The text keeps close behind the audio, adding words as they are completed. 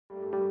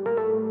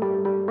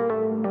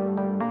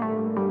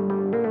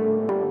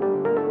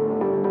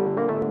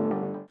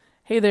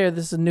Hey there,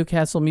 this is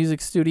Newcastle Music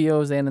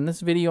Studios, and in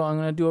this video I'm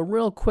going to do a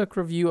real quick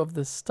review of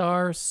the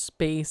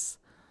StarSpace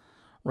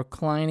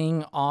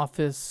reclining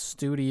office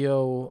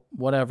studio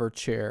whatever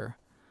chair.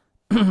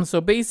 So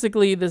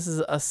basically this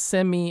is a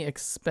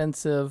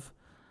semi-expensive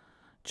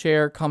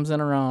chair, comes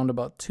in around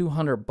about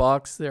 200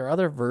 bucks. There are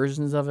other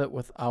versions of it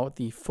without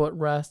the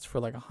footrest for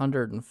like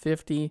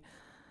 150,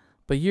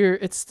 but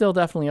it's still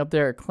definitely up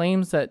there. It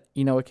claims that,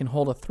 you know, it can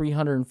hold a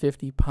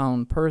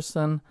 350-pound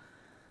person.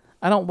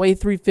 I don't weigh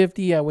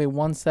 350, I weigh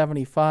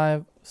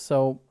 175,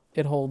 so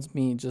it holds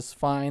me just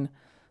fine.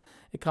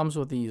 It comes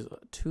with these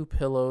two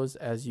pillows,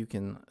 as you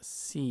can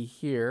see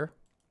here.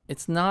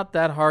 It's not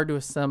that hard to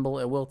assemble.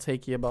 It will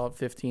take you about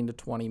 15 to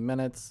 20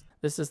 minutes.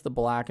 This is the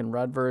black and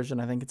red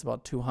version. I think it's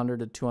about $200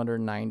 to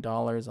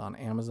 $209 on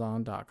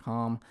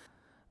Amazon.com.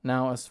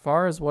 Now, as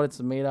far as what it's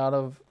made out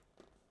of,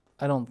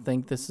 I don't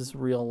think this is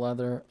real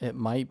leather. It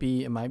might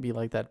be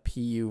like that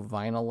PU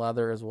vinyl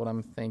leather is what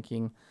I'm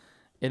thinking.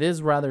 It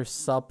is rather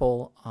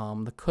supple.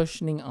 The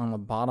cushioning on the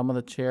bottom of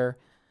the chair,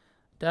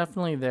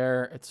 definitely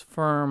there. It's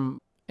firm,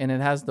 and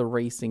it has the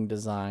racing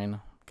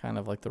design, kind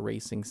of like the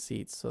racing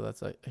seats. So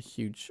that's a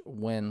huge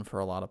win for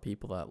a lot of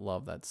people that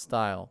love that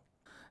style.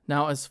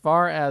 Now, as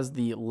far as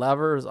the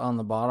levers on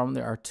the bottom,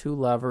 there are two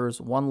levers.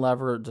 One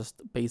lever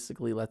just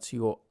basically lets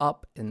you go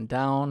up and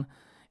down,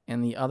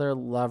 and the other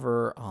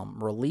lever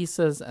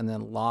releases and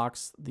then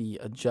locks the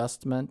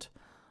adjustment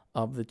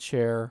of the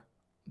chair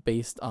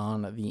based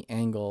on the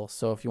angle.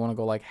 So if you want to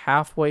go like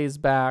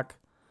halfways back,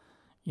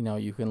 you know,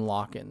 you can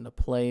lock it into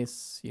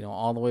place. You know,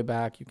 all the way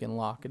back, you can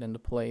lock it into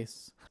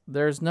place.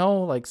 There's no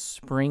like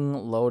spring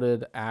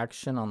loaded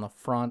action on the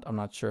front. I'm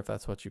not sure if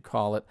that's what you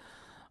call it,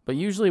 but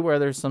usually where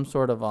there's some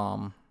sort of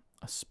a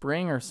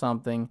spring or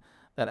something,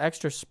 that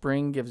extra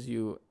spring gives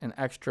you an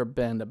extra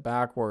bend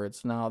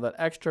backwards. Now that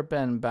extra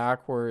bend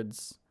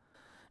backwards,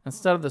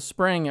 instead of the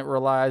spring, it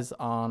relies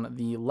on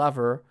the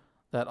lever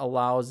that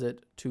allows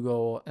it to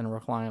go and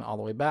recline all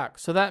the way back.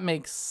 So that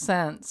makes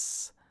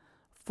sense.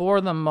 For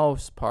the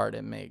most part,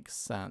 it makes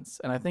sense.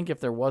 And I think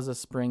if there was a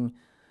spring,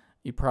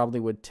 you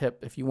probably would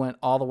tip. If you went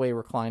all the way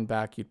reclined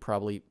back, you'd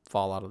probably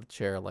fall out of the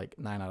chair like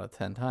 9 out of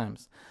 10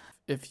 times.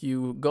 If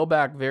you go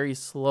back very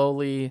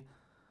slowly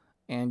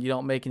and you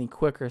don't make any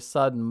quick or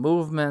sudden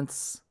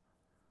movements,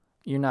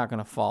 you're not going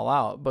to fall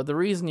out. But the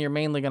reason you're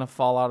mainly going to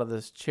fall out of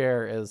this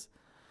chair is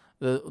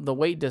the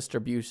weight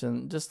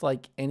distribution, just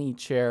like any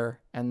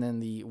chair, and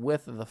then the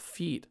width of the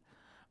feet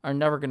are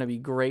never going to be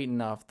great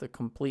enough to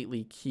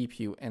completely keep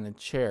you in a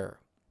chair.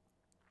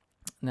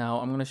 Now,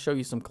 I'm going to show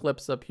you some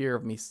clips up here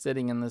of me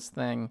sitting in this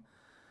thing,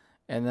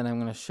 and then I'm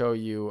going to show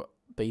you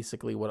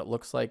basically what it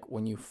looks like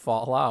when you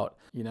fall out,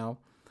 you know.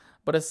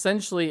 But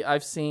essentially,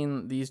 I've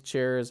seen these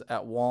chairs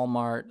at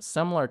Walmart,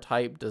 similar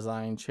type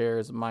design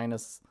chairs,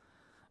 minus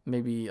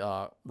maybe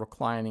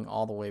reclining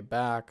all the way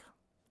back,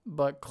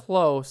 but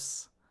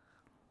close,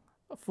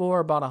 for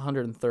about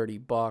 130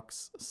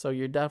 bucks. So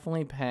you're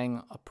definitely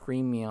paying a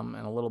premium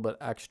and a little bit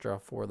extra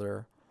for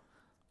their,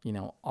 you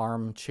know,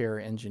 armchair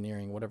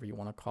engineering, whatever you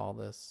want to call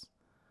this.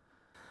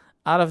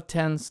 Out of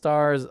 10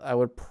 stars, I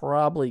would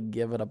probably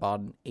give it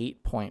about an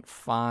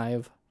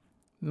 8.5,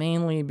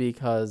 mainly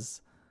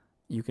because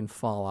you can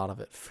fall out of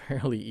it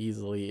fairly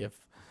easily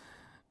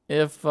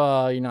if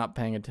you're not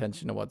paying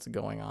attention to what's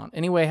going on.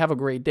 Anyway, have a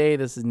great day.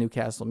 This is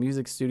Newcastle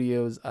Music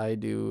Studios. I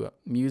do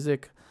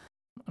music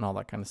and all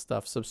that kind of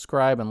stuff.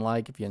 Subscribe and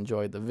like if you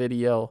enjoyed the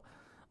video.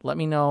 Let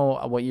me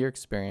know what your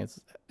experience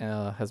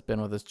has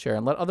been with this chair,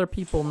 and let other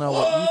people know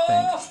what you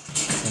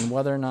think and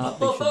whether or not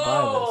they should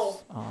buy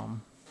this.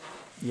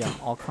 Yeah,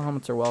 all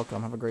comments are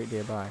welcome. Have a great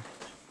day. Bye.